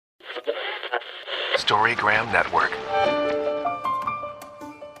Storygram Network.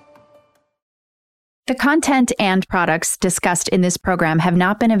 The content and products discussed in this program have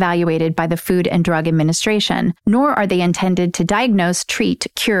not been evaluated by the Food and Drug Administration, nor are they intended to diagnose, treat,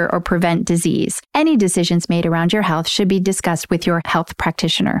 cure, or prevent disease. Any decisions made around your health should be discussed with your health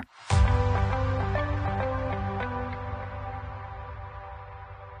practitioner.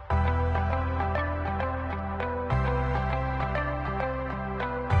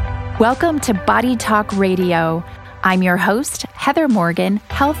 Welcome to Body Talk Radio. I'm your host, Heather Morgan,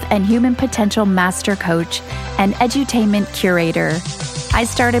 Health and Human Potential Master Coach and Edutainment Curator. I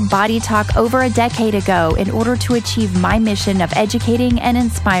started Body Talk over a decade ago in order to achieve my mission of educating and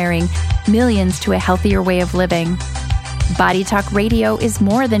inspiring millions to a healthier way of living. Body Talk Radio is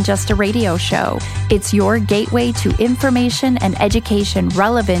more than just a radio show. It's your gateway to information and education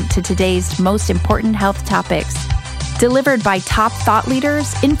relevant to today's most important health topics. Delivered by top thought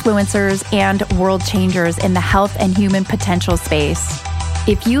leaders, influencers, and world changers in the health and human potential space.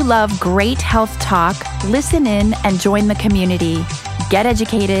 If you love great health talk, listen in and join the community. Get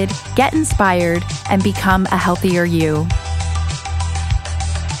educated, get inspired, and become a healthier you.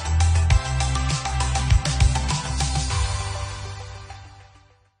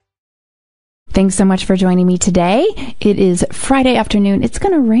 Thanks so much for joining me today. It is Friday afternoon. It's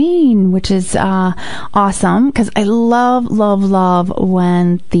going to rain, which is awesome because I love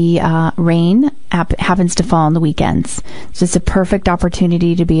when the rain happens to fall on the weekends. It's just a perfect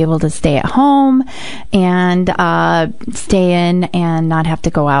opportunity to be able to stay at home and stay in and not have to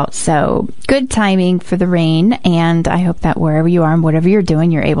go out. So good timing for the rain, and I hope that wherever you are and whatever you're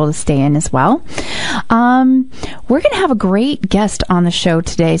doing, you're able to stay in as well. We're going to have a great guest on the show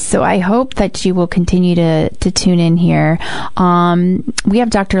today, so I hope that you will continue to tune in here. We have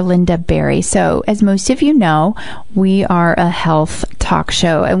Dr. Linda Berry. So as most of you know, we are a health talk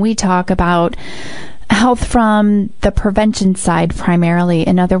show, and we talk about health from the prevention side primarily.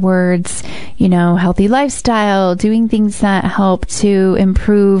 In other words, healthy lifestyle, doing things that help to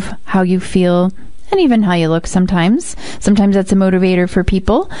improve how you feel and even how you look sometimes. Sometimes that's a motivator for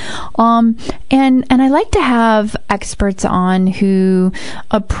people. And I like to have experts on who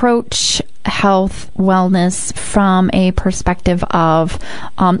approach health, wellness from a perspective of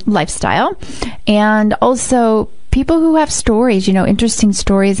lifestyle, and also people who have stories, interesting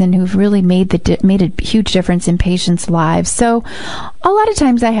stories, and who've really made a huge difference in patients' lives. So a lot of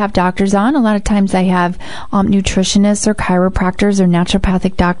times I have doctors on, a lot of times I have nutritionists or chiropractors or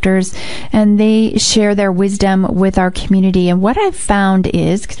naturopathic doctors, and they share their wisdom with our community. And what I've found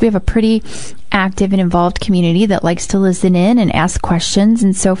is, because we have a pretty active and involved community that likes to listen in and ask questions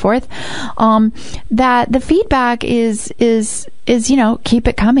and so forth, that the feedback is keep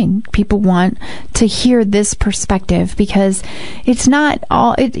it coming. People want to hear this perspective because it's not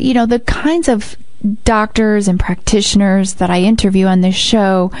all, the kinds of doctors and practitioners that I interview on this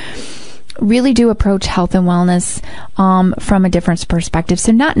show really do approach health and wellness from a different perspective.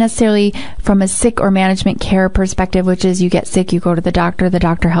 So not necessarily from a sick or management care perspective, which is you get sick, you go to the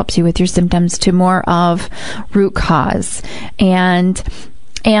doctor helps you with your symptoms, to more of root cause. And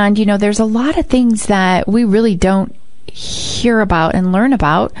there's a lot of things that we really don't hear about and learn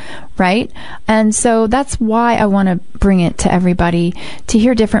about, right? And so that's why I want to bring it to everybody, to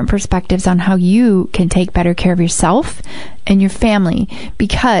hear different perspectives on how you can take better care of yourself and your family.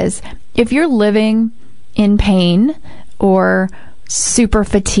 Because if you're living in pain or super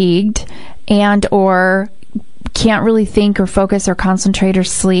fatigued and or can't really think or focus or concentrate or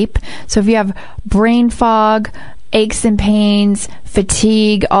sleep, so if you have brain fog, aches and pains,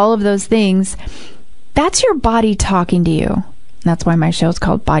 fatigue, all of those things, that's your body talking to you. That's why my show is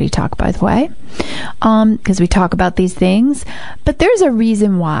called Body Talk, by the way, because we talk about these things. But there's a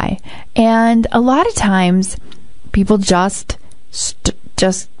reason why. And a lot of times people just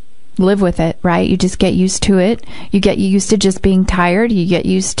live with it, right? You just get used to it. You get used to just being tired. You get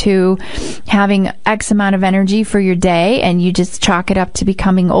used to having X amount of energy for your day, and you just chalk it up to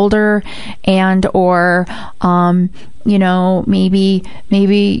becoming older and or maybe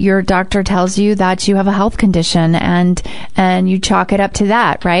your doctor tells you that you have a health condition and you chalk it up to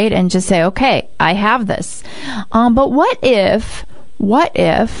that, right? And just say, okay, I have this. But what if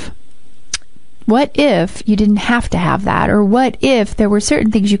you didn't have to have that? Or what if there were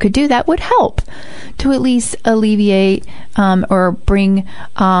certain things you could do that would help to at least alleviate or bring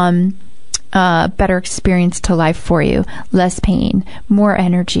better experience to life for you? Less pain, more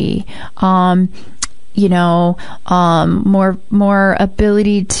energy, more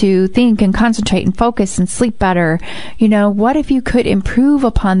ability to think and concentrate and focus and sleep better? What if you could improve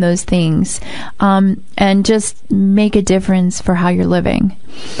upon those things, and just make a difference for how you're living?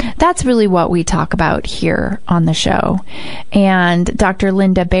 That's really what we talk about here on the show. And Dr.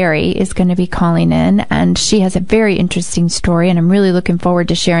 Linda Berry is going to be calling in, and she has a very interesting story, and I'm really looking forward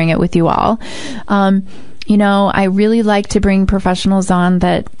to sharing it with you all. I really like to bring professionals on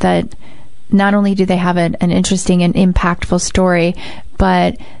that not only do they have an interesting and impactful story,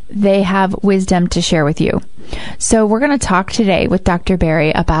 but they have wisdom to share with you. So we're going to talk today with Dr.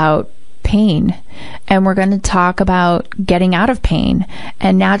 Berry about pain, and we're going to talk about getting out of pain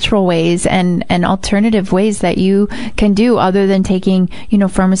and natural ways and alternative ways that you can do other than taking,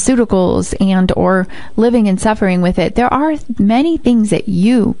 pharmaceuticals and or living and suffering with it. There are many things that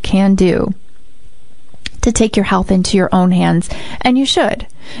you can do to take your health into your own hands, and you should.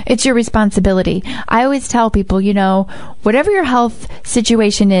 It's your responsibility. I always tell people, whatever your health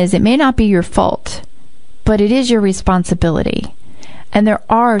situation is, it may not be your fault, but it is your responsibility. And there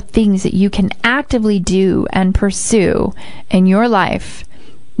are things that you can actively do and pursue in your life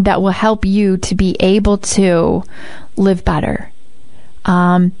that will help you to be able to live better.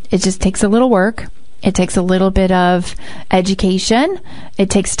 It just takes a little work. It takes a little bit of education.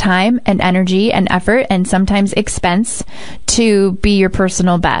 It takes time and energy and effort and sometimes expense to be your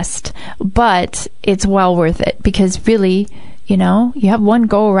personal best. But it's well worth it, because really, you have one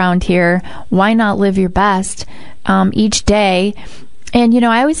go around here. Why not live your best each day? And,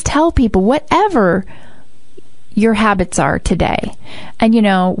 I always tell people, whatever your habits are today. And,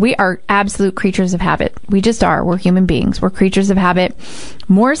 we are absolute creatures of habit. We just are. We're human beings. We're creatures of habit,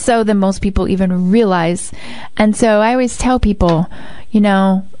 more so than most people even realize. And so I always tell people,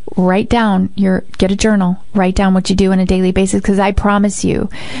 write down get a journal, write down what you do on a daily basis, because I promise you,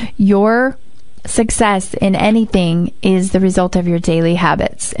 your success in anything is the result of your daily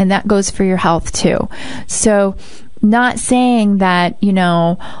habits. And that goes for your health too. So not saying that,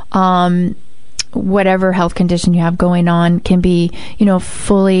 whatever health condition you have going on can be,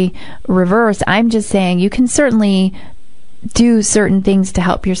 fully reversed. I'm just saying you can certainly do certain things to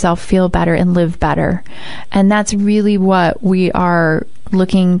help yourself feel better and live better. And that's really what we are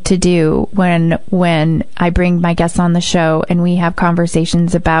looking to do when I bring my guests on the show and we have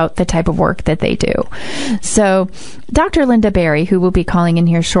conversations about the type of work that they do. So Dr. Linda Berry, who will be calling in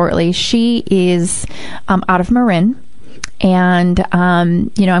here shortly, she is out of Marin. And, I'm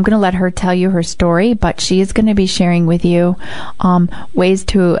going to let her tell you her story, but she is going to be sharing with you ways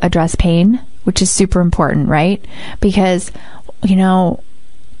to address pain, which is super important, right? Because,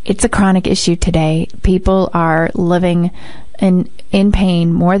 it's a chronic issue today. People are living in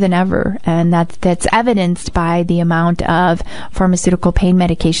pain more than ever, and that's evidenced by the amount of pharmaceutical pain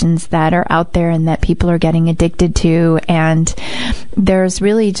medications that are out there and that people are getting addicted to. And there's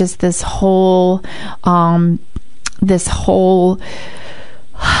really just this whole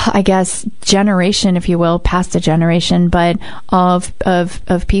I guess, generation, if you will, past a generation, but of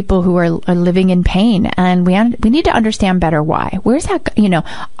people who are living in pain. And we need to understand better why. Where's that,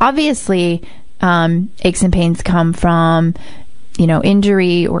 obviously, aches and pains come from,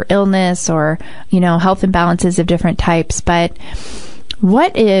 injury or illness or, health imbalances of different types. But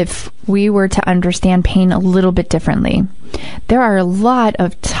what if we were to understand pain a little bit differently? There are a lot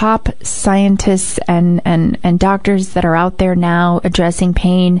of top scientists and doctors that are out there now addressing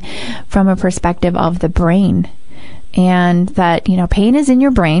pain from a perspective of the brain, and that, pain is in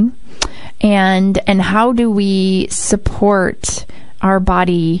your brain, and how do we support our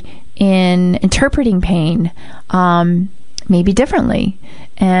body in interpreting pain, maybe differently,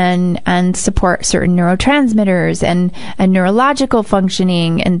 and support certain neurotransmitters and neurological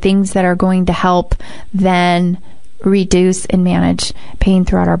functioning and things that are going to help then reduce and manage pain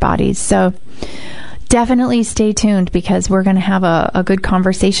throughout our bodies. So definitely stay tuned, because we're going to have a good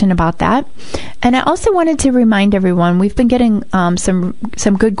conversation about that. And I also wanted to remind everyone, we've been getting some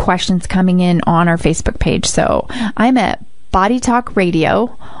good questions coming in on our Facebook page. So I'm at Body Talk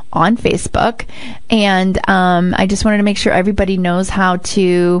Radio on Facebook, and I just wanted to make sure everybody knows how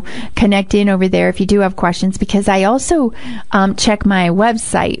to connect in over there if you do have questions, because I also check my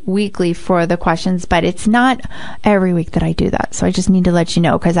website weekly for the questions, but it's not every week that I do that. So I just need to let you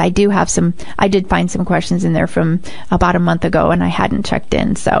know, because I did find some questions in there from about a month ago and I hadn't checked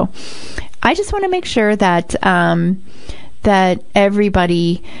in. So I just want to make sure that that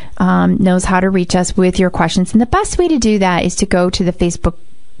everybody knows how to reach us with your questions. And the best way to do that is to go to the Facebook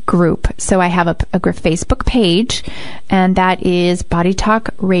group. So I have a Facebook page, and that is Body Talk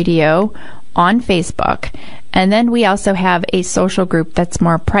Radio on Facebook. And then we also have a social group that's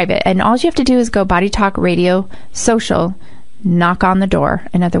more private. And all you have to do is go Body Talk Radio Social, knock on the door.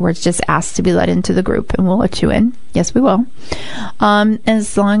 In other words, just ask to be let into the group and we'll let you in. Yes, we will.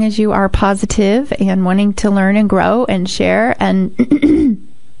 As long as you are positive and wanting to learn and grow and share and,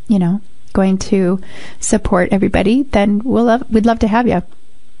 going to support everybody, then we'd love to have you.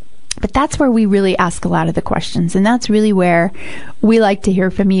 But that's where we really ask a lot of the questions. And that's really where we like to hear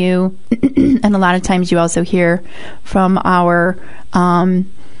from you. And a lot of times you also hear from our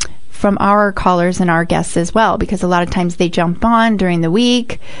callers and our guests as well, because a lot of times they jump on during the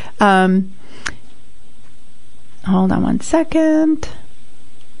week. Hold on one second.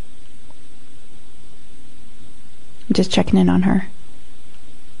 I'm just checking in on her.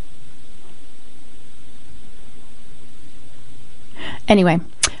 Anyway,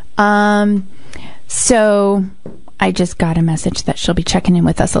 so I just got a message that she'll be checking in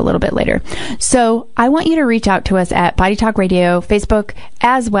with us a little bit later. So I want you to reach out to us at Body Talk Radio, Facebook,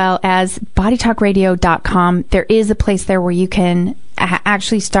 as well as bodytalkradio.com. There is a place there where you can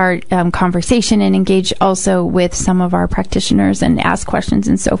actually start conversation and engage also with some of our practitioners and ask questions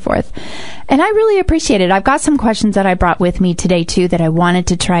and so forth. And I really appreciate it. I've got some questions that I brought with me today too that I wanted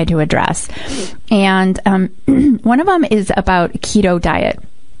to try to address. And one of them is about keto diet.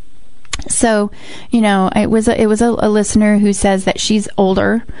 So, it was a listener who says that she's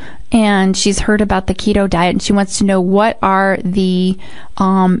older and she's heard about the keto diet and she wants to know what are the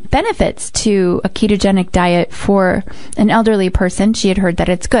benefits to a ketogenic diet for an elderly person. She had heard that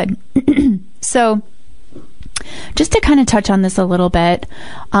it's good. So, just to kind of touch on this a little bit,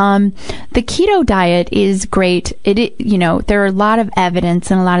 the keto diet is great. There are a lot of evidence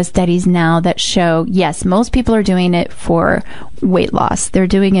and a lot of studies now that show, yes, most people are doing it for weight loss. They're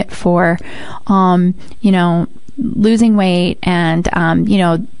doing it for, losing weight. And,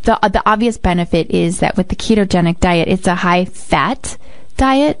 the obvious benefit is that with the ketogenic diet, it's a high fat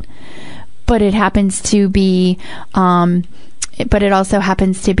diet, but it happens to be, but it also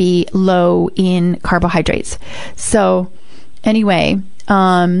happens to be low in carbohydrates. So anyway,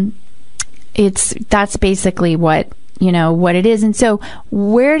 that's basically what it is. And so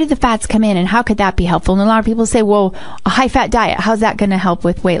where do the fats come in and how could that be helpful? And a lot of people say, well, a high fat diet, how's that going to help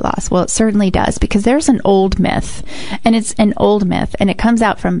with weight loss? Well, it certainly does, because there's an old myth, and it's an old myth, and it comes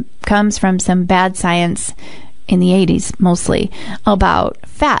from some bad science in the 80s mostly about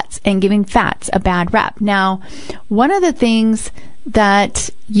fats and giving fats a bad rap. Now, one of the things that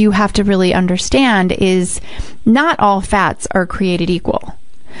you have to really understand is not all fats are created equal.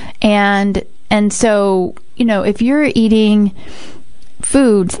 And so, if you're eating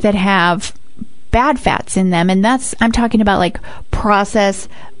foods that have bad fats in them, and I'm talking about like processed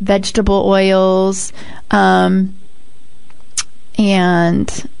vegetable oils, and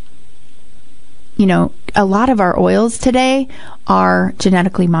a lot of our oils today are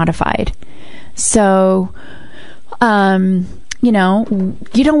genetically modified. So,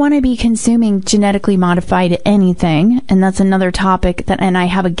 you don't want to be consuming genetically modified anything. And that's another topic and I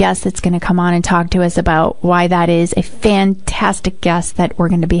have a guest that's going to come on and talk to us about why that is, a fantastic guest that we're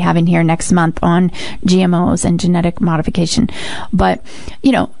going to be having here next month on GMOs and genetic modification. But,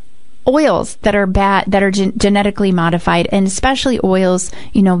 oils that are bad, that are genetically modified, and especially oils,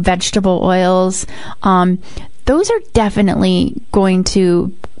 vegetable oils, those are definitely going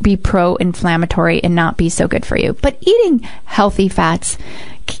to be pro-inflammatory and not be so good for you. But eating healthy fats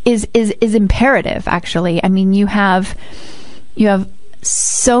is imperative, actually. I mean, you have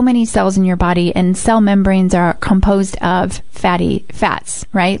so many cells in your body, and cell membranes are composed of fats,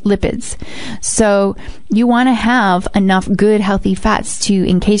 right? Lipids. So you want to have enough good, healthy fats to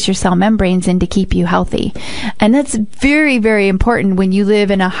encase your cell membranes and to keep you healthy. And that's very, very important when you live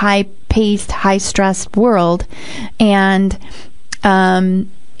in a high-paced, high-stressed world. And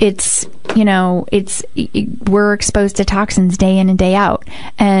we're exposed to toxins day in and day out.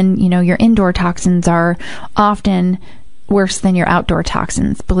 And, your indoor toxins are often worse than your outdoor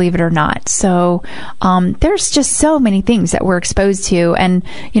toxins, believe it or not. So there's just so many things that we're exposed to. And,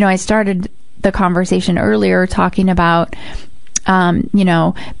 I started the conversation earlier talking about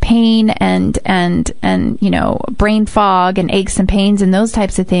pain and brain fog and aches and pains and those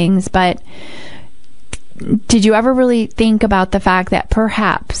types of things. But did you ever really think about the fact that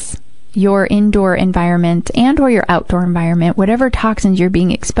perhaps your indoor environment and or your outdoor environment, whatever toxins you're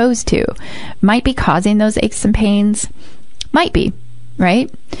being exposed to, might be causing those aches and pains? Might be,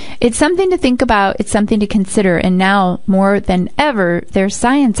 right? It's something to think about. It's something to consider. And now more than ever, there's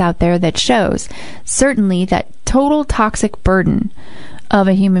science out there that shows certainly that total toxic burden of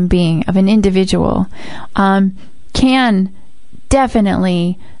a human being, of an individual, can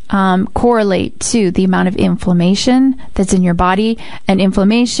definitely correlate to the amount of inflammation that's in your body. And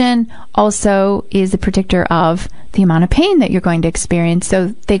inflammation also is a predictor of the amount of pain that you're going to experience. So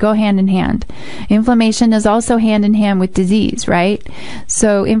they go hand in hand. Inflammation is also hand in hand with disease, right?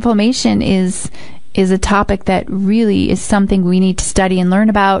 So inflammation is a topic that really is something we need to study and learn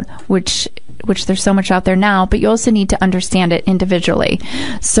about, which there's so much out there now, but you also need to understand it individually.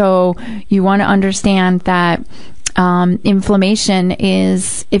 So you want to understand that inflammation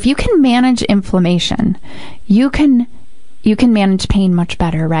is, if you can manage inflammation, you can manage pain much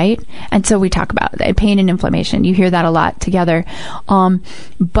better, right? And so we talk about pain and inflammation. You hear that a lot together.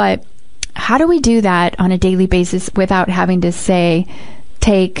 But how do we do that on a daily basis without having to say,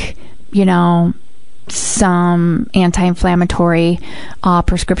 take, some anti-inflammatory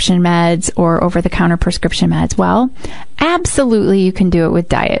prescription meds or over-the-counter prescription meds? Well, absolutely you can do it with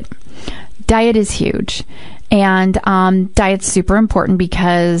diet. Diet is huge. And diet's super important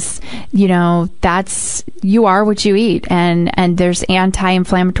because, that's, you are what you eat. And there's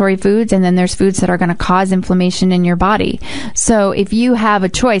anti-inflammatory foods, and then there's foods that are going to cause inflammation in your body. So if you have a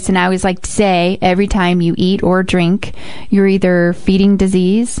choice, and I always like to say, every time you eat or drink, you're either feeding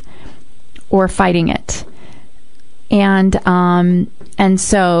disease or fighting it. And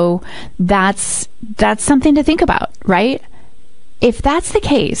so that's something to think about, right? If that's the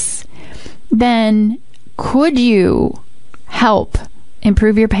case, then could you help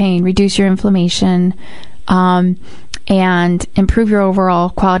improve your pain, reduce your inflammation, and improve your overall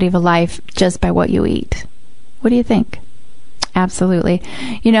quality of life just by what you eat? What do you think? Absolutely.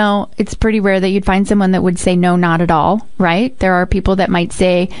 It's pretty rare that you'd find someone that would say no, not at all, right? There are people that might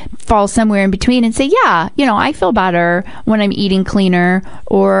fall somewhere in between and say, yeah, I feel better when I'm eating cleaner,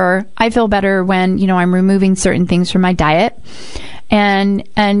 or I feel better when, I'm removing certain things from my diet. And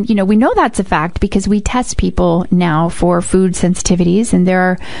we know that's a fact because we test people now for food sensitivities, and there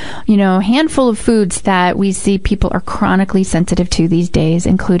are, a handful of foods that we see people are chronically sensitive to these days,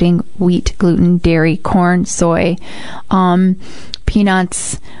 including wheat, gluten, dairy, corn, soy,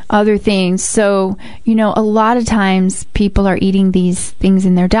 peanuts, other things. So, a lot of times people are eating these things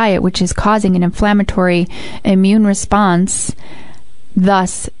in their diet, which is causing an inflammatory immune response,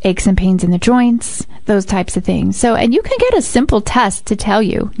 thus aches and pains in the joints, those types of things. So, and you can get a simple test to tell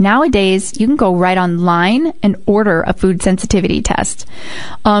you. Nowadays, you can go right online and order a food sensitivity test.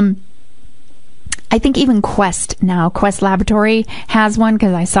 I think even Quest Laboratory has one,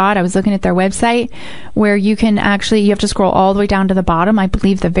 because I saw it. I was looking at their website, where you have to scroll all the way down to the bottom. I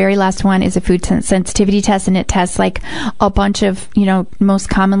believe the very last one is a food sensitivity test, and it tests like a bunch of, most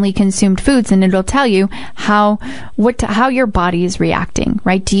commonly consumed foods, and it'll tell you how your body is reacting,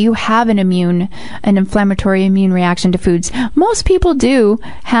 right? Do you have an inflammatory immune reaction to foods? Most people do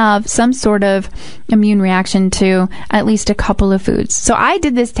have some sort of immune reaction to at least a couple of foods. So I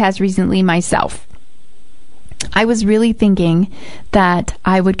did this test recently myself. I was really thinking that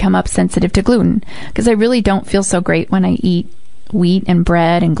I would come up sensitive to gluten, because I really don't feel so great when I eat wheat and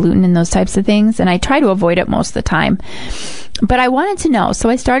bread and gluten and those types of things, and I try to avoid it most of the time. But I wanted to know, so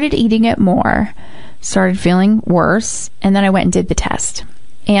I started eating it more, started feeling worse, and then I went and did the test.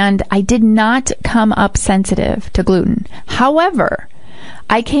 And I did not come up sensitive to gluten. However,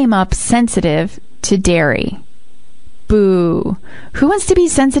 I came up sensitive to dairy. Boo. Who wants to be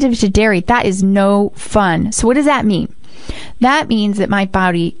sensitive to dairy? That is no fun. So what does that mean? That means that my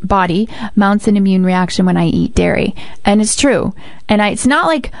body mounts an immune reaction when I eat dairy. And it's true. And it's not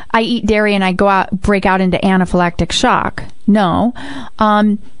like I eat dairy and I break out into anaphylactic shock. No.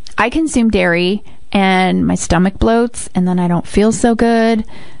 I consume dairy and my stomach bloats, and then I don't feel so good.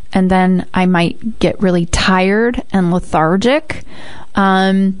 And then I might get really tired and lethargic.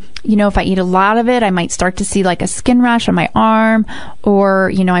 If I eat a lot of it, I might start to see like a skin rash on my arm, or,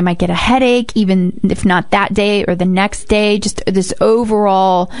 I might get a headache, even if not that day or the next day, just this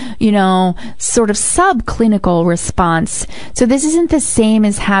overall, sort of subclinical response. So this isn't the same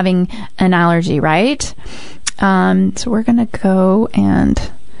as having an allergy, right? So we're going to go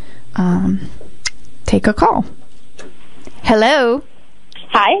and take a call. Hello.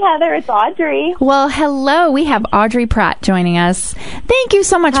 Hi, Heather. It's Audrey. Well, hello. We have Audrey Pratt joining us. Thank you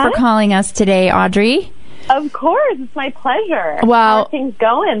so much for calling us today, Audrey. Of course. It's my pleasure. Well, how are things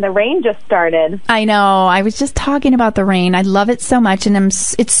going? The rain just started. I know. I was just talking about the rain. I love it so much, and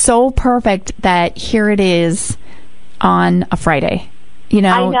it's so perfect that here it is on a Friday. I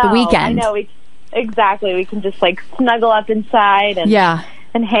know, the weekend. I know. Exactly. We can just snuggle up inside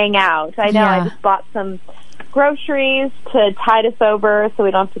and hang out. I know. Yeah. I just bought some groceries to tide us over so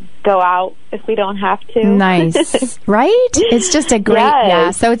we don't have to go out if we don't have to. Nice. Right? It's just a great,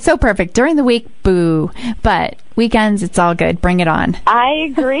 yeah. So it's so perfect. During the week, boo. But weekends, it's all good. Bring it on. I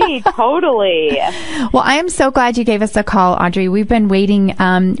agree. Totally. Well, I am so glad you gave us a call, Audrey. We've been waiting.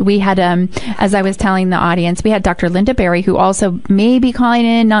 We had, as I was telling the audience, we had Dr. Linda Berry, who also may be calling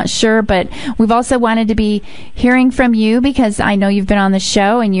in, not sure, but we've also wanted to be hearing from you because I know you've been on the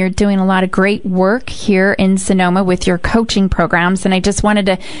show and you're doing a lot of great work here in Sonoma with your coaching programs. And I just wanted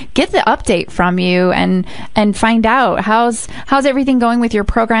to get the update from you and find out how's everything going with your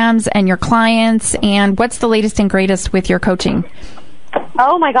programs and your clients, and what's the latest and greatest with your coaching?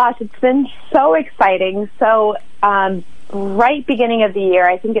 Oh my gosh, it's been so exciting. So right beginning of the year,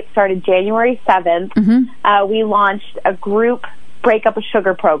 I think it started January 7th, we launched a group Breakup with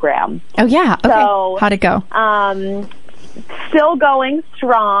Sugar program. Oh yeah. Okay. So, how'd it go? Still going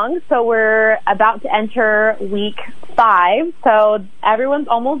strong. So we're about to enter week 5. So everyone's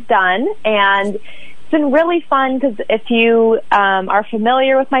almost done, and it's been really fun because if you are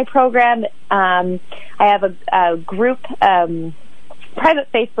familiar with my program, I have a group,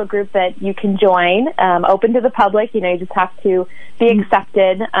 private Facebook group that you can join, open to the public. You just have to be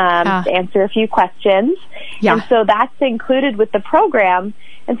accepted to answer a few questions. Yeah. And so that's included with the program.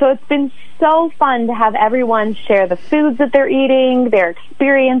 And so it's been so fun to have everyone share the foods that they're eating, their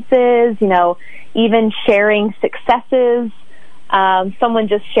experiences, even sharing successes. Someone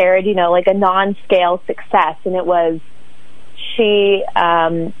just shared, like a non-scale success, and it was she,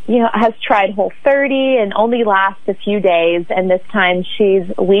 has tried Whole30 and only lasts a few days, and this time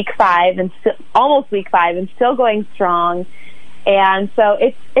she's almost week 5 and still going strong. And so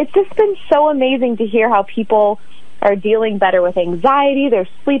it's just been so amazing to hear how people are dealing better with anxiety, they're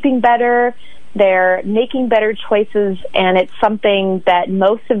sleeping better, they're making better choices, and it's something that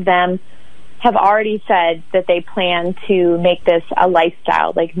most of them have already said that they plan to make this a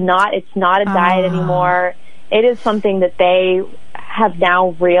lifestyle. It's not a diet anymore. It is something that they have now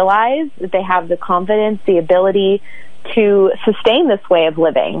realized that they have the confidence, the ability to sustain this way of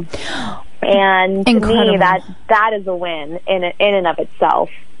living. And to me, that is a win in and of itself.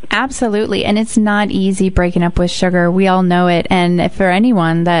 Absolutely. And it's not easy breaking up with sugar. We all know it. And for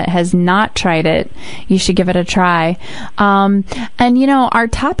anyone that has not tried it, you should give it a try. And our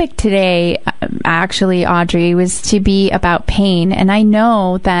topic today, actually, Audrey, was to be about pain. And I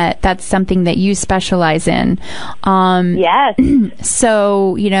know that that's something that you specialize in. Yes.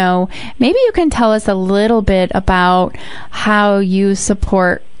 So, maybe you can tell us a little bit about how you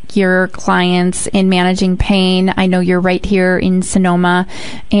support your clients in managing pain. I know you're right here in Sonoma,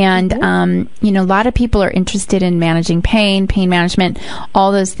 and a lot of people are interested in managing pain management,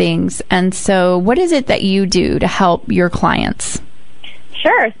 all those things. And so what is it that you do to help your clients?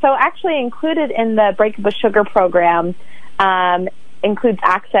 Sure. So actually included in the Breakup with Sugar program includes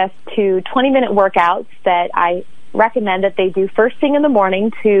access to 20-minute workouts that I recommend that they do first thing in the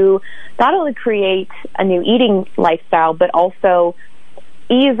morning to not only create a new eating lifestyle, but also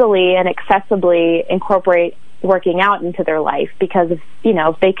easily and accessibly incorporate working out into their life. Because if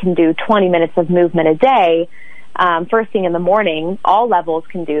they can do 20 minutes of movement a day, first thing in the morning, all levels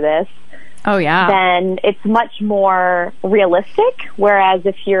can do this. Oh yeah. Then it's much more realistic. Whereas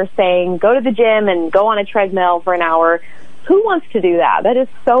if you're saying go to the gym and go on a treadmill for an hour, who wants to do that? That is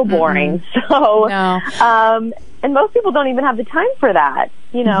so boring. Mm-hmm. So, no. And most people don't even have the time for that,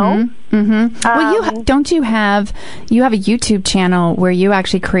 Mm-hmm. Mm-hmm. Well, you have a YouTube channel where you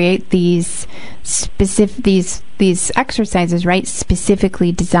actually create these specific these exercises, right?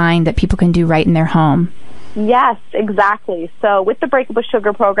 Specifically designed that people can do right in their home. Yes, exactly. So with the Breakup with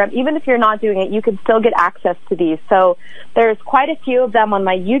Sugar program, even if you're not doing it, you can still get access to these. So there's quite a few of them on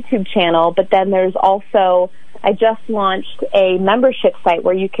my YouTube channel, but then there's also, I just launched a membership site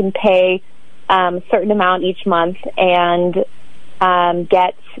where you can pay a certain amount each month and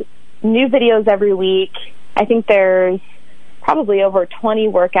get new videos every week. I think there's probably over 20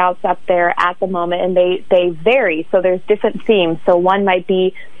 workouts up there at the moment, and they vary. So there's different themes. So one might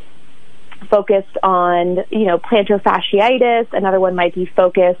be focused on, plantar fasciitis. Another one might be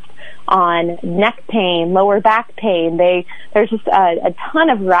focused on neck pain, lower back pain. There's just a ton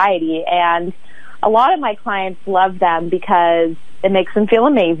of variety, and a lot of my clients love them because it makes them feel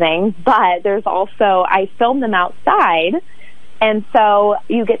amazing. But there's also, I film them outside, and so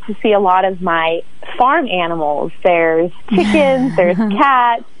you get to see a lot of my farm animals. There's chickens, there's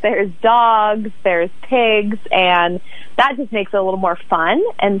cats, there's dogs, there's pigs, and that just makes it a little more fun.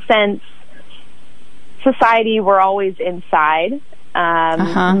 And since society, we're always inside.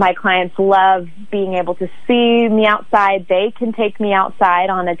 My clients love being able to see me outside. They can take me outside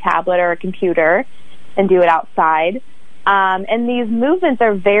on a tablet or a computer and do it outside. And these movements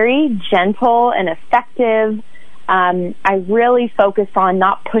are very gentle and effective. I really focus on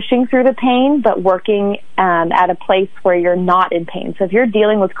not pushing through the pain, but working at a place where you're not in pain. So if you're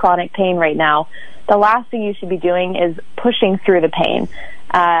dealing with chronic pain right now, the last thing you should be doing is pushing through the pain.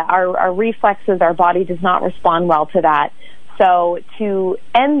 Our reflexes, our body does not respond well to that. So to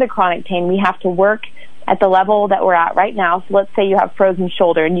end the chronic pain, we have to work at the level that we're at right now. So let's say you have frozen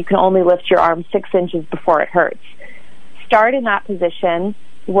shoulder and you can only lift your arm 6 inches before it hurts. Start in that position,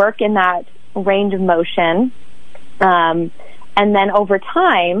 work in that range of motion, and then over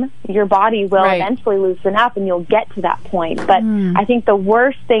time, your body will eventually loosen up and you'll get to that point. But I think the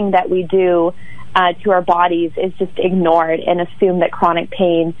worst thing that we do to our bodies is just ignore it and assume that chronic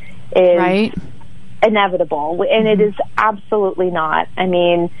pain is inevitable. And it is absolutely not. I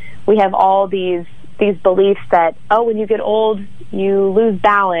mean, we have all these beliefs that, when you get old, you lose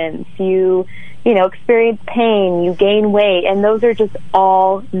balance, you experience pain, you gain weight, and those are just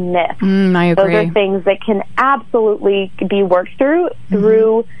all myths. I agree. Those are things that can absolutely be worked through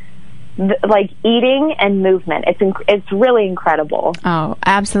like eating and movement. It's really incredible. Oh,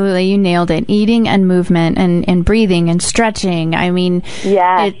 absolutely. You nailed it. Eating and movement and breathing and stretching. I mean,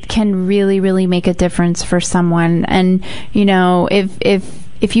 it can really, really make a difference for someone. And,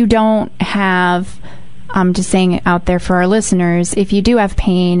 if you don't have, I'm just saying it out there for our listeners, if you do have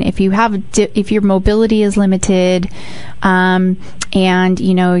pain, if your mobility is limited, and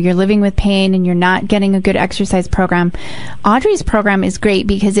you're living with pain and you're not getting a good exercise program, Audrey's program is great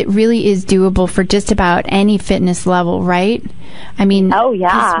because it really is doable for just about any fitness level, right? I mean,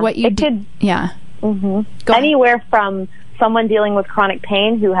 what you could, anywhere from someone dealing with chronic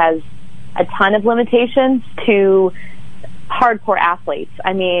pain who has a ton of limitations to hardcore athletes.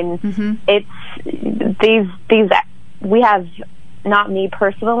 I mean, it's these we have, not me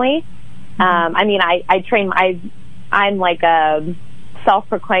personally. I mean, I train, I'm like a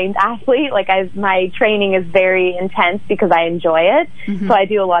self-proclaimed athlete. Like my training is very intense because I enjoy it. So I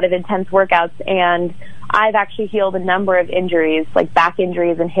do a lot of intense workouts, and I've actually healed a number of injuries, like back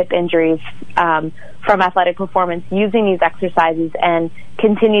injuries and hip injuries, from athletic performance using these exercises and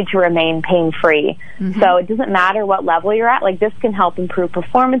continue to remain pain-free. So it doesn't matter what level you're at. Like, this can help improve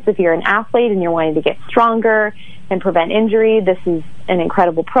performance if you're an athlete and you're wanting to get stronger and prevent injury. This is an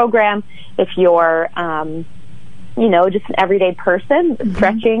incredible program. If you're, just an everyday person,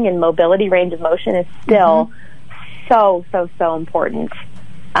 stretching and mobility, range of motion is still so important.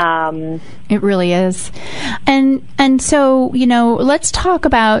 It really is. And so, let's talk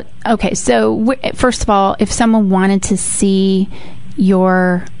about, so first of all, if someone wanted to see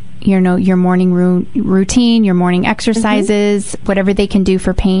your morning routine, your morning exercises, whatever they can do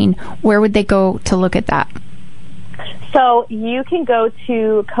for pain, where would they go to look at that? So you can go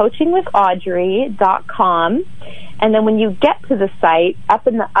to coachingwithaudrey.com, and then when you get to the site, up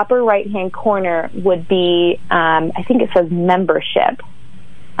in the upper right-hand corner would be, I think it says membership.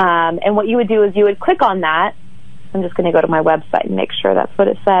 And what you would do is you would click on that. I'm just going to go to my website and make sure that's what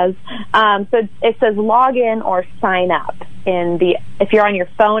it says. So it says log in or sign up. If you're on your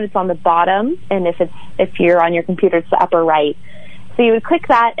phone, it's on the bottom, and if you're on your computer, it's the upper right. So you would click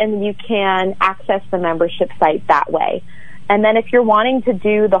that, and you can access the membership site that way. And then if you're wanting to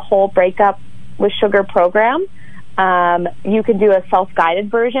do the whole Breakup with Sugar program, you can do a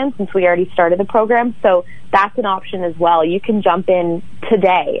self-guided version since we already started the program. So that's an option as well. You can jump in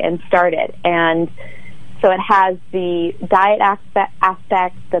today and start it. And so it has the diet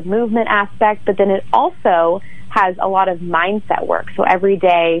aspect, the movement aspect, but then it also has a lot of mindset work. So every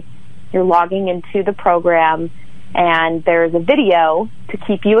day you're logging into the program, and there's a video to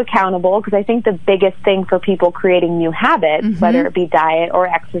keep you accountable, because I think the biggest thing for people creating new habits, whether it be diet or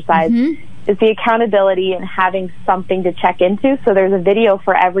exercise, is the accountability and having something to check into. So there's a video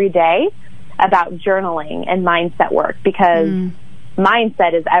for every day about journaling and mindset work, because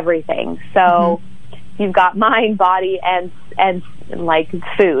mindset is everything. So you've got mind, body, and like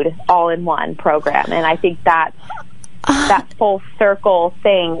food all in one program. And I think that full circle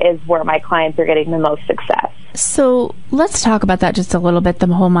thing is where my clients are getting the most success. So let's talk about that just a little bit, the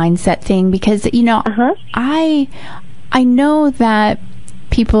whole mindset thing, because, I know that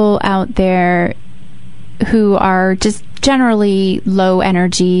people out there who are just generally low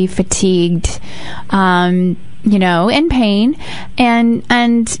energy, fatigued, in pain,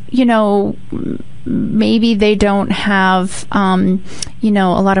 and maybe they don't have, a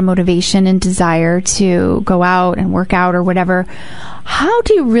lot of motivation and desire to go out and work out or whatever. How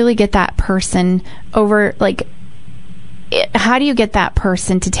do you really get that person over, how do you get that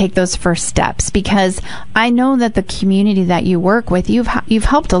person to take those first steps? Because I know that the community that you work with, you've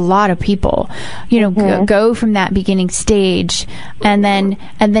helped a lot of people, go from that beginning stage, and then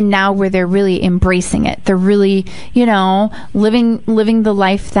now where they're really embracing it. They're really, living the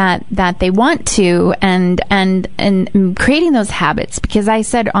life that they want to, and creating those habits. Because I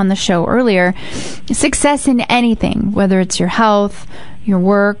said on the show earlier, success in anything, whether it's your health, your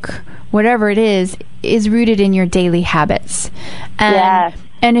work, whatever it is rooted in your daily habits.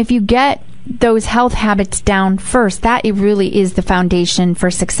 And if you get those health habits down first, that it really is the foundation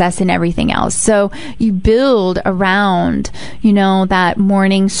for success in everything else. So you build around, that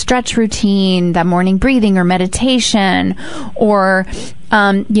morning stretch routine, that morning breathing or meditation, or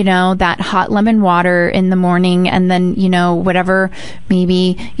that hot lemon water in the morning, and then, whatever,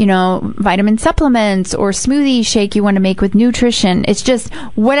 maybe, vitamin supplements or smoothie shake you want to make with nutrition. It's just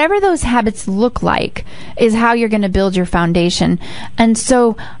whatever those habits look like is how you're going to build your foundation. And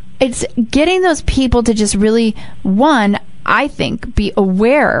so it's getting those people to just really, one, I think, be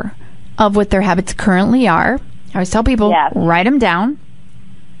aware of what their habits currently are. I always tell people, write them down,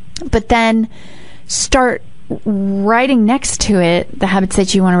 but then start writing next to it the habits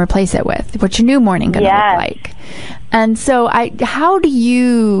that you want to replace it with. What's your new morning going to look like? And so how do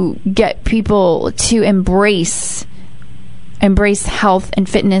you get people to embrace health and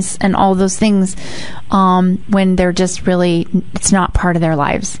fitness and all those things when they're just really, it's not part of their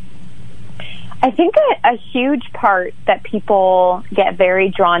lives? I think a huge part that people get very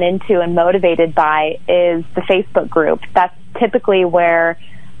drawn into and motivated by is the Facebook group. That's typically where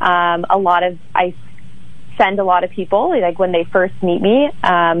I send a lot of people, like when they first meet me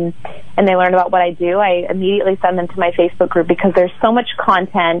and they learn about what I do, I immediately send them to my Facebook group because there's so much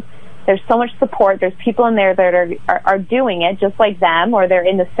content, there's so much support, there's people in there that are doing it just like them, or they're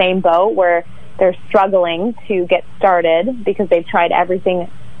in the same boat where they're struggling to get started because they've tried everything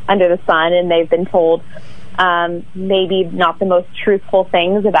under the sun and they've been told maybe not the most truthful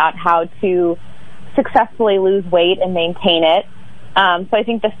things about how to successfully lose weight and maintain it. So I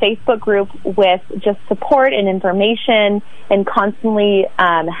think the Facebook group, with just support and information and constantly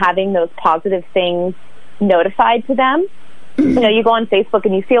having those positive things notified to them. You go on Facebook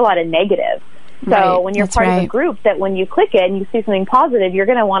and you see a lot of negative. So when you're part of a group, that when you click it and you see something positive, you're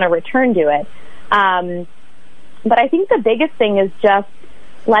going to want to return to it. But I think the biggest thing is just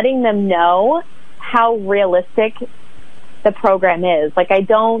letting them know how realistic the program is. Like,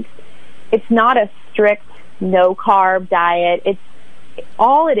 it's not a strict no carb diet.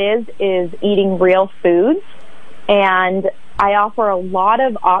 All it is eating real foods, and I offer a lot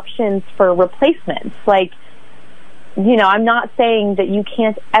of options for replacements. Like, I'm not saying that you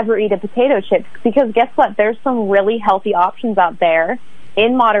can't ever eat a potato chip, because guess what? There's some really healthy options out there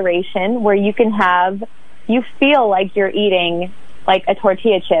in moderation where you feel like you're eating like a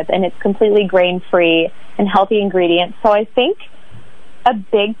tortilla chip, and it's completely grain-free and healthy ingredients. So I think a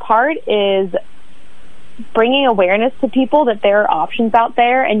big part is bringing awareness to people that there are options out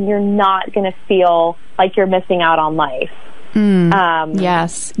there, and you're not going to feel like you're missing out on life.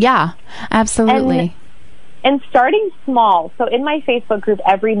 Yes. Yeah, absolutely. And starting small. So in my Facebook group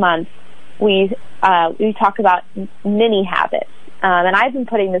every month, we talk about mini habits. And I've been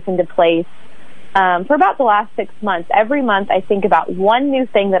putting this into place for about the last 6 months. Every month I think about one new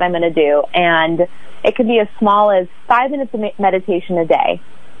thing that I'm going to do, and it could be as small as 5 minutes of meditation a day.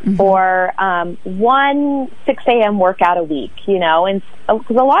 Or one 6 a.m. workout a week, and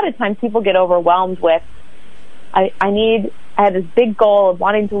because a lot of times people get overwhelmed with, I have this big goal of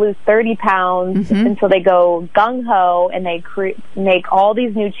wanting to lose 30 pounds, and so they go gung-ho and they make all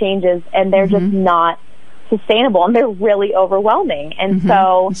these new changes, and they're just not sustainable, and they're really overwhelming. And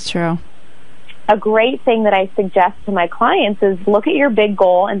so it's true. A great thing that I suggest to my clients is look at your big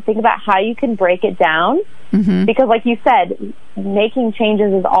goal and think about how you can break it down. Because like you said, making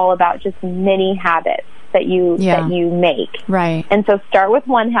changes is all about just mini habits that you make. Right. And so start with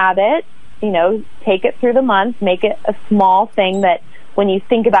one habit, take it through the month, make it a small thing that when you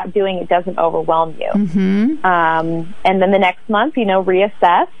think about doing it doesn't overwhelm you. And then the next month,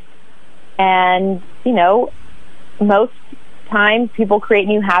 reassess. And, most times people create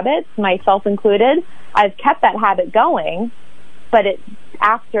new habits, myself included. I've kept that habit going, but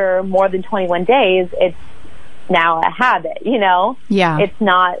after more than 21 days, it's now a habit, Yeah. It's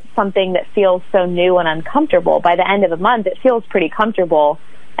not something that feels so new and uncomfortable. By the end of the month, it feels pretty comfortable,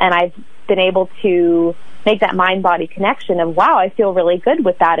 and I've been able to make that mind-body connection of, wow, I feel really good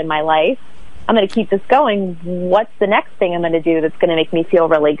with that in my life. I'm going to keep this going. What's the next thing I'm going to do that's going to make me feel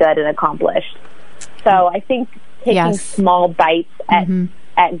really good and accomplished? So I think taking small bites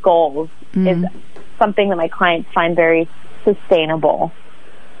at goals is something that my clients find very sustainable.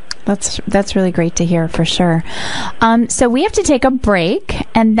 That's really great to hear, for sure. So we have to take a break,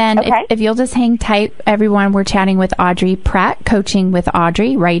 and then if you'll just hang tight, everyone, we're chatting with Audrey Pratt, Coaching with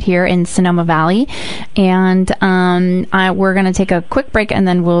Audrey, right here in Sonoma Valley, and we're going to take a quick break, and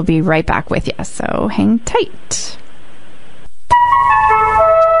then we'll be right back with you. So hang tight.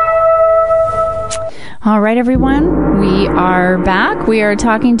 All right, everyone, we are back. We are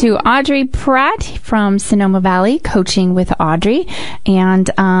talking to Audrey Pratt from Sonoma Valley, Coaching with Audrey. And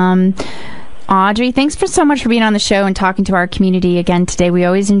Audrey, thanks so much for being on the show and talking to our community again today. We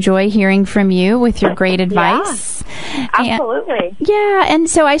always enjoy hearing from you with your great advice. Yeah, absolutely. And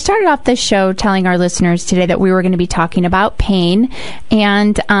so I started off this show telling our listeners today that we were going to be talking about pain.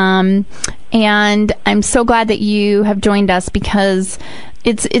 And I'm so glad that you have joined us, because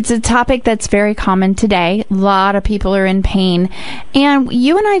it's a topic that's very common today. A lot of people are in pain. And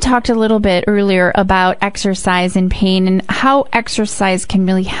you and I talked a little bit earlier about exercise and pain, and how exercise can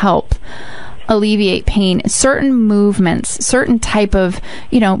really help alleviate pain. Certain movements, certain type of,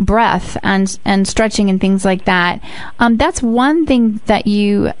 breath and stretching and things like that. That's one thing that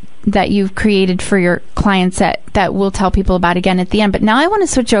you've created for your clients that we'll tell people about again at the end. But now I want to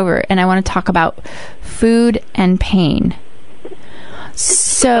switch over, and I want to talk about food and pain.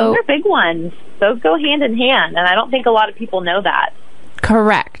 So those are big ones. Those go hand in hand, and I don't think a lot of people know that.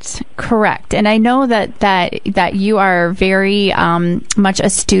 Correct. And I know that you are very much a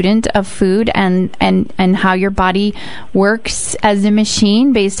student of food and how your body works as a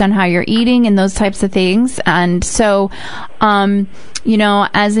machine based on how you're eating and those types of things. And so, as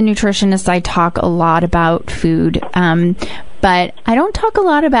a nutritionist, I talk a lot about food, but I don't talk a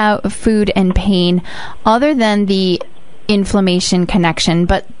lot about food and pain other than the inflammation connection.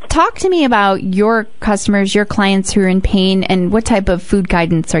 But talk to me about your customers, your clients who are in pain, and what type of food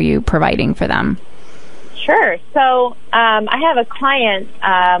guidance are you providing for them? Sure. So I have a client,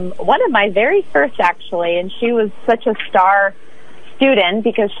 one of my very first actually, and she was such a star student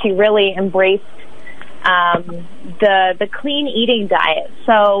because she really embraced the clean eating diet.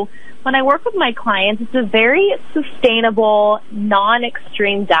 So when I work with my clients, it's a very sustainable,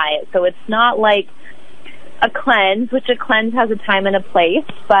 non-extreme diet. So it's not like a cleanse, which a cleanse has a time and a place,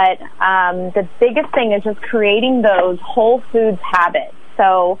 but the biggest thing is just creating those whole foods habits.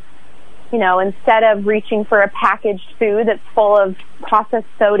 So, instead of reaching for a packaged food that's full of processed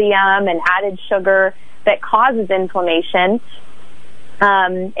sodium and added sugar that causes inflammation,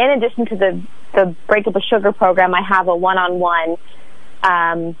 in addition to the Breakable Sugar program, I have a one-on-one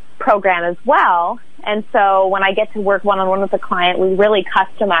program as well. And so when I get to work one-on-one with a client, we really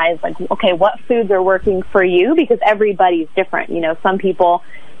customize, like, okay, what foods are working for you? Because everybody's different. Some people,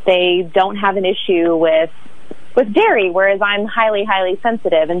 they don't have an issue with dairy, whereas I'm highly, highly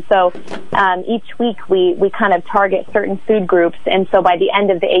sensitive. And so each week we kind of target certain food groups. And so by the end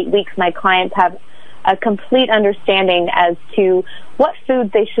of the 8 weeks, my clients have a complete understanding as to what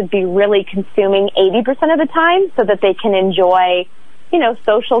foods they should be really consuming 80% of the time so that they can enjoy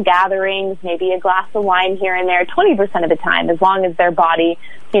social gatherings, maybe a glass of wine here and there 20% of the time, as long as their body,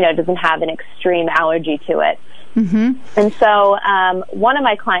 doesn't have an extreme allergy to it. Mm-hmm. And so one of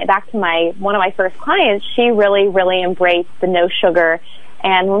my first clients, she really, really embraced the no sugar.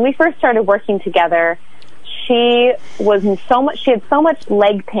 And when we first started working together, she had so much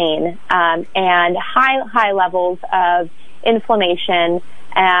leg pain and high levels of inflammation.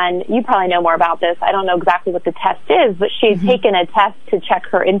 And you probably know more about this. I don't know exactly what the test is, but she had taken a test to check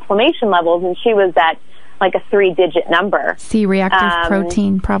her inflammation levels, and she was at like a 3-digit number. C-reactive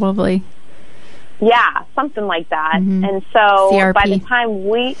protein, probably. Yeah, something like that. Mm-hmm. And so CRP. By the time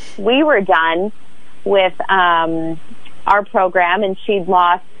we were done with our program, and she'd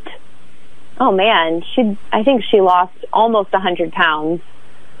lost, I think she lost almost 100 pounds.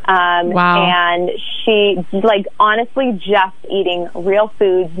 Wow. And she, honestly, just eating real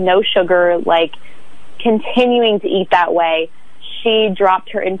foods, no sugar, continuing to eat that way, she dropped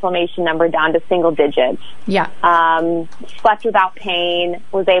her inflammation number down to single digits. Yeah. Slept without pain,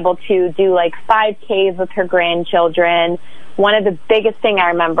 was able to do 5Ks with her grandchildren. One of the biggest thing I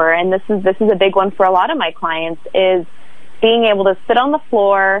remember, and this is a big one for a lot of my clients, is being able to sit on the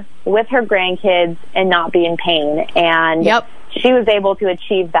floor with her grandkids and not be in pain. And she was able to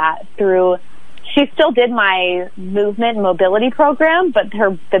achieve that through, she still did my movement and mobility program, but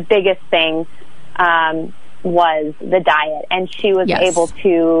the biggest thing was the diet. And she was able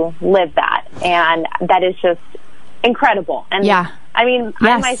to live that. And that is just incredible. And I mean,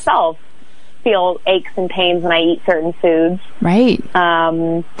 I myself feel aches and pains when I eat certain foods. Right.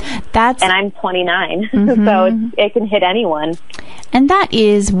 And I'm 29, so it can hit anyone. And that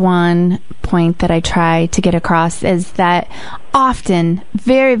is one point that I try to get across, is that often,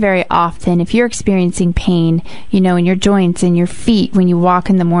 very, very often, if you're experiencing pain, in your joints and your feet when you walk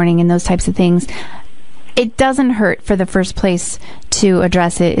in the morning and those types of things, it doesn't hurt for the first place to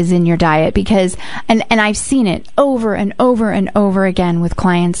address it is in your diet, because, and I've seen it over and over and over again with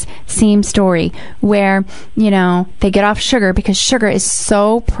clients, same story, where, they get off sugar because sugar is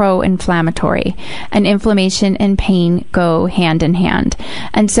so pro-inflammatory, and inflammation and pain go hand in hand.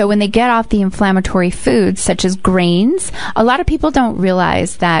 And so when they get off the inflammatory foods, such as grains, a lot of people don't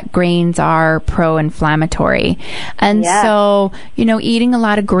realize that grains are pro-inflammatory. And so, eating a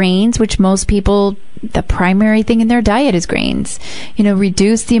lot of grains, which most people, the primary thing in their diet is grains.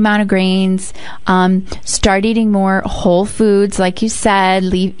 Reduce the amount of grains, start eating more whole foods, like you said,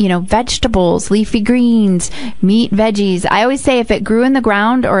 vegetables, leafy greens, meat, veggies. I always say if it grew in the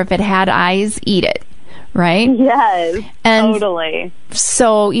ground or if it had eyes, eat it. Right? Yes, and totally.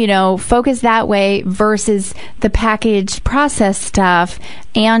 So, focus that way versus the packaged processed stuff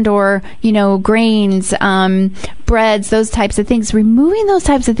or, grains, breads, those types of things. Removing those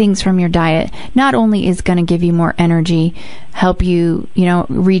types of things from your diet not only is going to give you more energy, help you,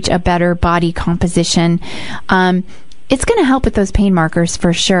 reach a better body composition, it's going to help with those pain markers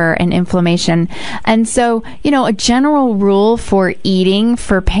for sure, and inflammation. And so, a general rule for eating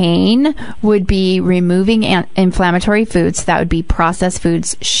for pain would be removing inflammatory foods. That would be processed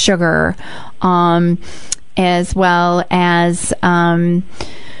foods, sugar, as well as,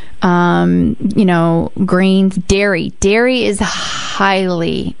 grains, dairy. Dairy is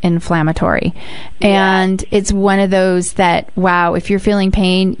highly inflammatory. And it's one of those that, wow, if you're feeling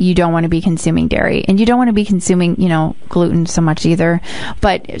pain, you don't want to be consuming dairy. And you don't want to be consuming, gluten so much either.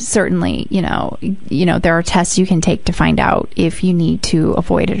 But certainly, there are tests you can take to find out if you need to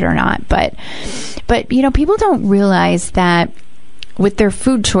avoid it or not. But people don't realize that with their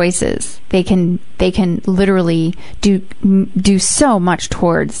food choices, they can literally do so much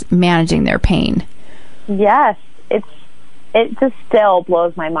towards managing their pain. Yes, it just still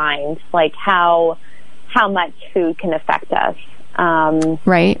blows my mind, like how much food can affect us.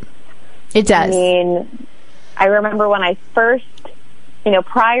 Right, it does. I mean, I remember when I first,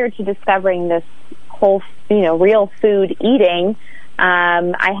 prior to discovering this whole, real food eating,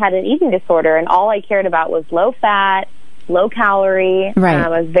 I had an eating disorder, and all I cared about was low fat, low calorie. Right. I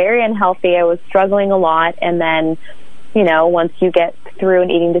was very unhealthy. I was struggling a lot. And then, once you get through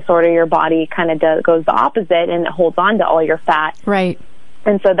an eating disorder, your body kind of goes the opposite and it holds on to all your fat. Right.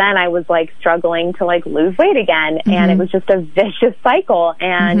 And so then I was struggling to lose weight again. Mm-hmm. And it was just a vicious cycle.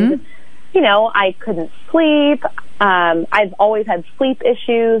 And, I couldn't sleep. I've always had sleep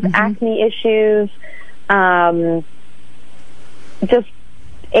issues, acne issues, just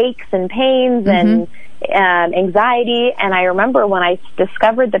aches and pains and anxiety. And I remember when I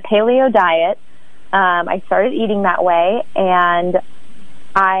discovered the paleo diet, I started eating that way, and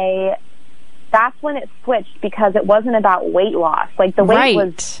that's when it switched, because it wasn't about weight loss. The weight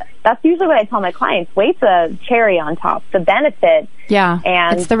was, that's usually what I tell my clients. Weight's a cherry on top. The benefit. Yeah.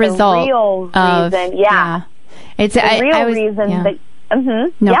 And it's the result. Real reason. Yeah. It's the real reason that,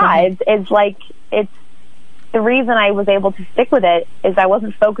 it's the reason I was able to stick with it is I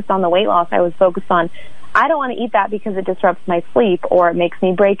wasn't focused on the weight loss. I was focused on, I don't want to eat that because it disrupts my sleep, or it makes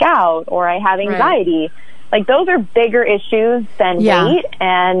me break out, or I have anxiety. Right. Those are bigger issues than weight,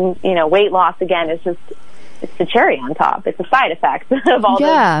 and, weight loss, again, is just, it's the cherry on top. It's a side effect of all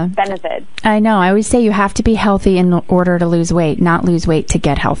the benefits. I know. I always say you have to be healthy in order to lose weight, not lose weight to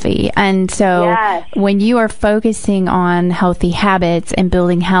get healthy. And so when you are focusing on healthy habits and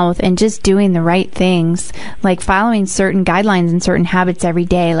building health and just doing the right things, like following certain guidelines and certain habits every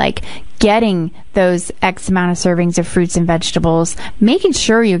day, like getting those X amount of servings of fruits and vegetables, making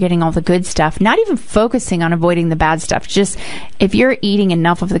sure you're getting all the good stuff, not even focusing on avoiding the bad stuff. Just if you're eating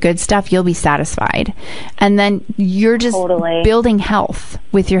enough of the good stuff, you'll be satisfied. And then you're just building health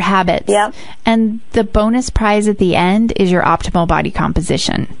with your habits. Yep. And the bonus prize at the end is your optimal body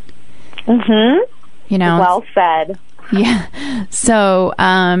composition. Well said. Yeah. So,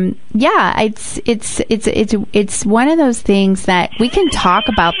 it's one of those things that we can talk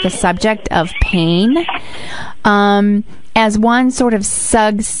about the subject of pain, as one sort of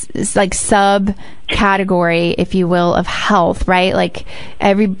sub category, if you will, of health, right?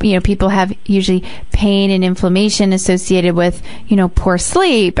 People have usually pain and inflammation associated with, poor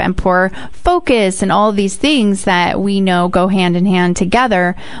sleep and poor focus and all of these things that we know go hand in hand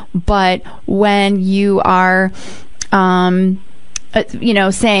together. But when you are,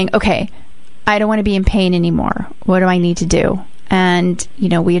 saying, okay, I don't want to be in pain anymore. What do I need to do? And,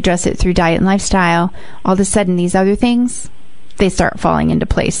 we address it through diet and lifestyle. All of a sudden, these other things, they start falling into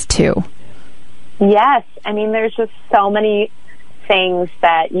place too. Yes. I mean, there's just so many things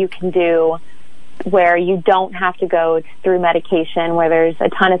that you can do where you don't have to go through medication, where there's a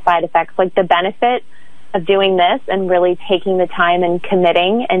ton of side effects. Like the benefit of doing this and really taking the time and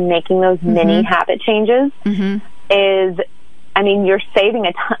committing and making those mini habit changes is, I mean, you're saving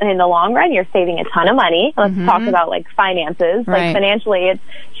a ton in the long run. You're saving a ton of money. Let's talk about like finances. Right. Like financially, it's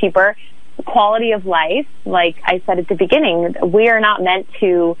cheaper. Quality of life, like I said at the beginning, we are not meant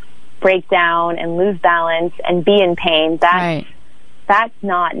to break down and lose balance and be in pain. That's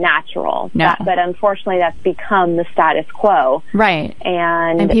not natural. No. But unfortunately, that's become the status quo. Right.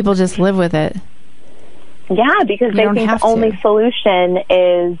 And people just live with it. Yeah, because they think the only solution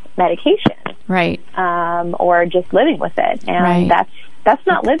is medication. Right. Or just living with it. And that's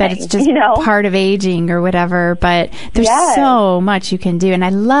not living. That it's just part of aging or whatever. But there's so much you can do. And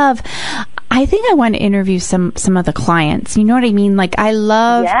I think I want to interview some of the clients. You know what I mean? Like I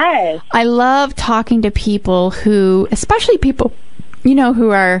love talking to people who, especially people,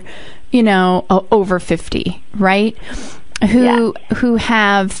 who are, over 50, right? Who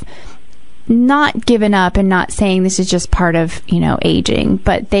have not given up and not saying this is just part of, aging,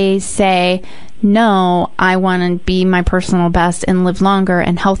 but they say, no, I want to be my personal best and live longer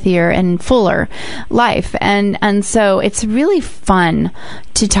and healthier and fuller life. And so it's really fun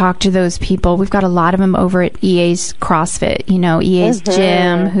to talk to those people. We've got a lot of them over at EA's CrossFit, EA's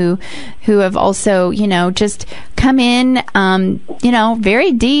gym, who have also, just come in,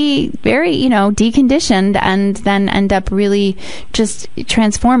 very deconditioned and then end up really just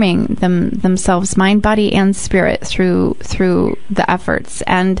transforming themselves, mind, body, and spirit through the efforts.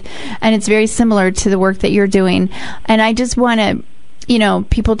 And it's very similar to the work that you're doing. And I just want to,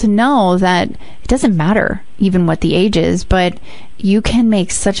 people to know that it doesn't matter even what the age is, but you can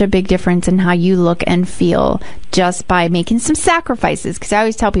make such a big difference in how you look and feel just by making some sacrifices. Because I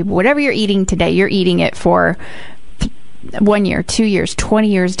always tell people, whatever you're eating today, you're eating it for 1 year, 2 years, 20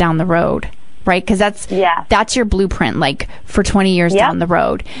 years down the road. Right? Because that's your blueprint, like for 20 years down the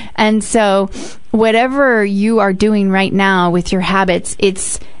road. And so whatever you are doing right now with your habits,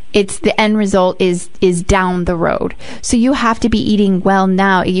 it's the end result is down the road. So you have to be eating well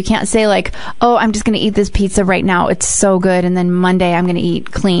now. You can't say like, oh, I'm just going to eat this pizza right now. It's so good. And then Monday I'm going to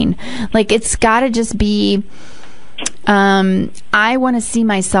eat clean. Like it's got to just be, I want to see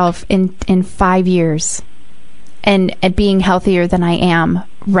myself in 5 years and being healthier than I am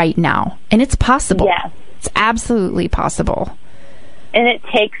right now. And it's possible. Yes. It's absolutely possible. And it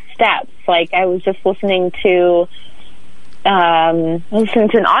takes steps. Like I was just listening to an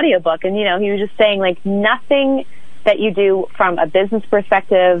audiobook, and he was just saying like nothing that you do from a business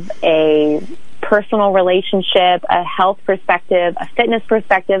perspective, a personal relationship, a health perspective, a fitness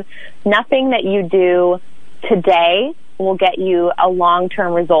perspective, nothing that you do today will get you a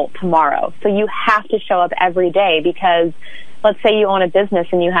long-term result tomorrow. So you have to show up every day, because let's say you own a business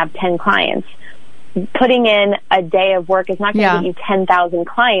and you have 10 clients. Putting in a day of work is not going to get you 10,000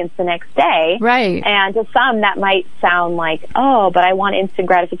 clients the next day. Right. And to some, that might sound like, oh, but I want instant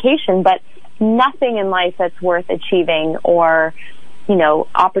gratification. But nothing in life that's worth achieving or,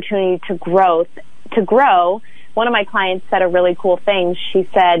 opportunity to grow. One of my clients said a really cool thing. She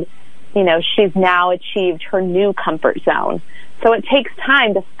said, she's now achieved her new comfort zone. So it takes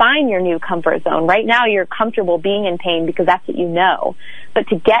time to find your new comfort zone. Right now, you're comfortable being in pain because that's what you know. But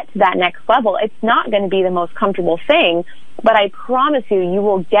to get to that next level, it's not going to be the most comfortable thing. But I promise you, you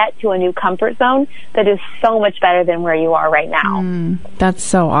will get to a new comfort zone that is so much better than where you are right now. That's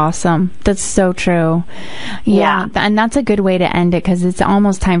so awesome. That's so true. Yeah. And that's a good way to end it, because it's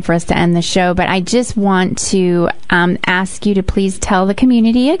almost time for us to end the show. But I just want to ask you to please tell the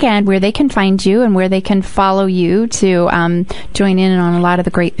community again where they can find you and where they can follow you to join in on a lot of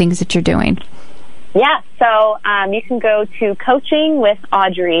the great things that you're doing. Yeah, so you can go to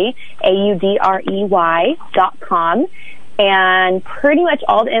coachingwithaudrey, AUDREY.com, and pretty much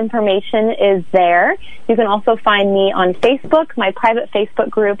all the information is there. You can also find me on Facebook. My private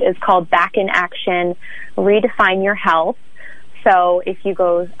Facebook group is called Back in Action, Redefine Your Health. So if you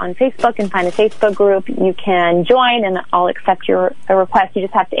go on Facebook and find a Facebook group, you can join, and I'll accept your request. You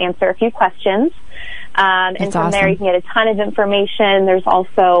just have to answer a few questions. And from there, you can get a ton of information. There's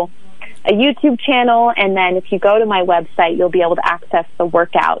also a YouTube channel, and then if you go to my website, you'll be able to access the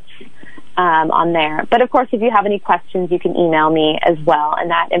workouts on there. But of course, if you have any questions, you can email me as well,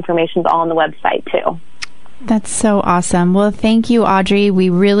 and that information's all on the website too. That's so awesome. Well, thank you, Audrey. We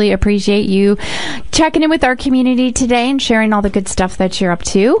really appreciate you checking in with our community today and sharing all the good stuff that you're up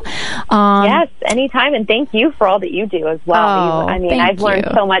to. Yes, anytime. And thank you for all that you do as well. I've learned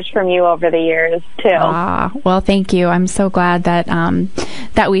so much from you over the years, too. Well, thank you. I'm so glad that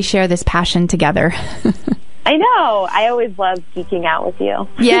that we share this passion together. I know. I always love geeking out with you.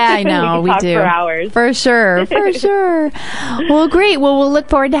 Yeah, I know. we do. For hours. For sure. Well, great. Well, we'll look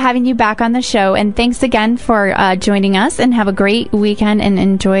forward to having you back on the show. And thanks again for joining us, and have a great weekend and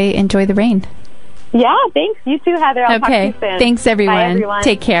enjoy the rain. Yeah, thanks. You too, Heather. I'll talk to you soon. Thanks, everyone. Bye, everyone.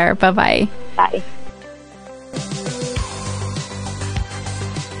 Take care. Bye-bye. Bye.